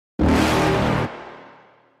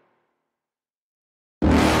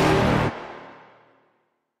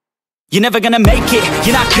You're never gonna make it,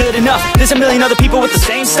 you're not good enough. There's a million other people with the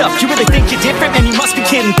same stuff. You really think you're different? Man, you must be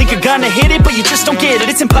kidding. Think you're gonna hit it, but you just don't get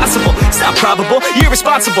it. It's impossible, it's not probable, you're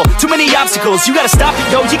irresponsible. Too many obstacles, you gotta stop it,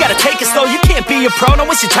 yo. You gotta take it slow, you can't be a pro.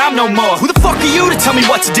 Don't waste your time no more. Who the fuck are you to tell me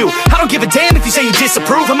what to do? I don't give a damn if you say you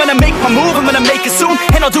disapprove. I'm gonna make my move, I'm gonna make it soon.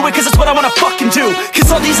 And I'll do it cause it's what I wanna fucking do.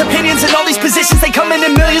 Cause all these opinions and all these positions, they come in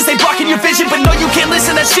millions, they blocking your vision. But no, you can't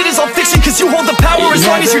listen, that shit is all fiction. Cause you hold the power as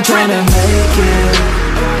long as you're dreaming.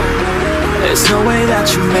 There's no way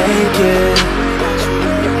that you make it.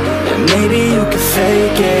 And maybe you can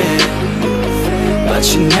fake it, but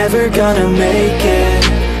you're never gonna make it.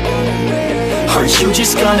 Aren't you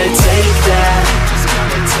just gonna take that?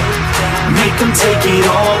 Make them take it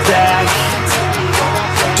all back.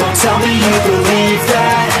 Don't tell me you believe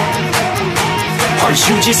that. Aren't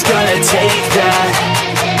you just gonna take that?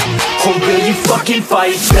 Or will you fucking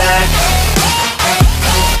fight back?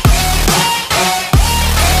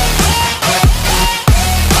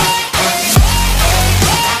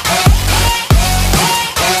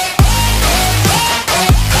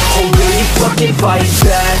 Fucking fight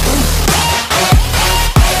back.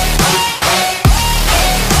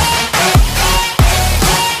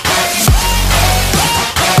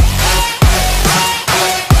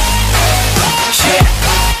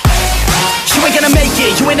 You ain't gonna make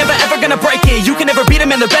it, you ain't never ever gonna break it. You can never beat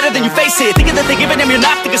them and they're better than you face it. Thinking that they give a damn, you're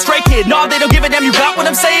not, think a straight kid. No, they don't give a damn, you got what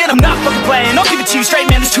I'm saying? I'm not fucking playing, I'll give it to you straight,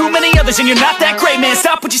 man. There's too many others and you're not that great, man.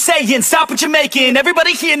 Stop what you're saying, stop what you're making.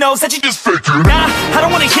 Everybody here knows that you just faking. Nah, I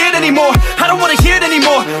don't wanna hear it anymore, I don't wanna hear it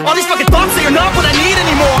anymore. All these fucking thoughts, they are not what I need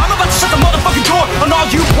anymore. I'm about to shut the motherfucking door on all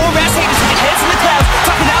you poor ass haters with your heads in the clouds.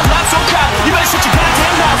 Talking out loud so proud, you better shut your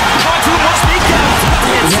goddamn mouth before I do more speak out.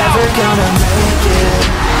 You're never gonna make it.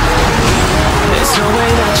 There's no way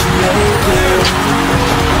that you make it.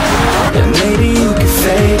 And maybe you can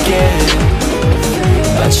fake it,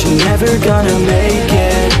 but you're never gonna make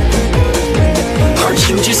it. Aren't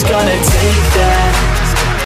you just gonna take that?